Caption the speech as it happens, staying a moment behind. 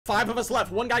5 of us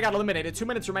left. 1 guy got eliminated. 2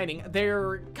 minutes remaining.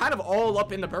 They're kind of all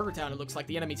up in the Burger Town, it looks like,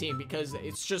 the enemy team, because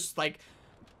it's just like...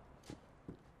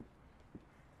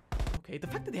 Okay, the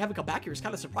fact that they haven't come back here is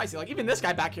kind of surprising. Like, even this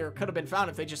guy back here could have been found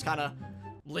if they just kind of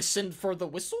listened for the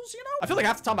whistles, you know? I feel like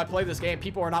half the time I play this game,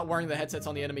 people are not wearing the headsets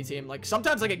on the enemy team. Like,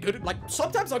 sometimes I get good, like,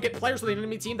 sometimes I'll get players with the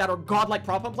enemy team that are godlike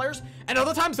prop hunt players, and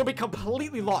other times they'll be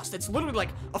completely lost. It's literally like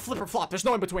a flip or flop. There's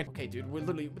no in between. Okay, dude, we're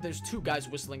literally, there's 2 guys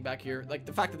whistling back here. Like,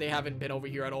 the fact that they haven't been over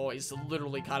here at all is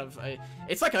literally kind of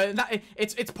it's like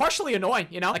it's partially annoying,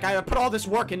 you know? Like, I put all this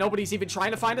work and nobody's even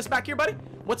trying to find us back here, buddy.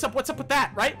 What's up with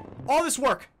that, right? All this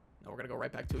work. No, we're gonna go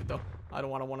right back to it, though. I don't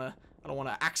want to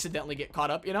accidentally get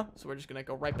caught up, you know? So we're just gonna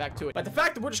go right back to it. But the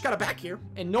fact that we're just kind of back here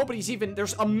and nobody's even,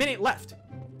 there's a minute left.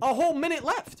 A whole minute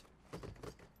left.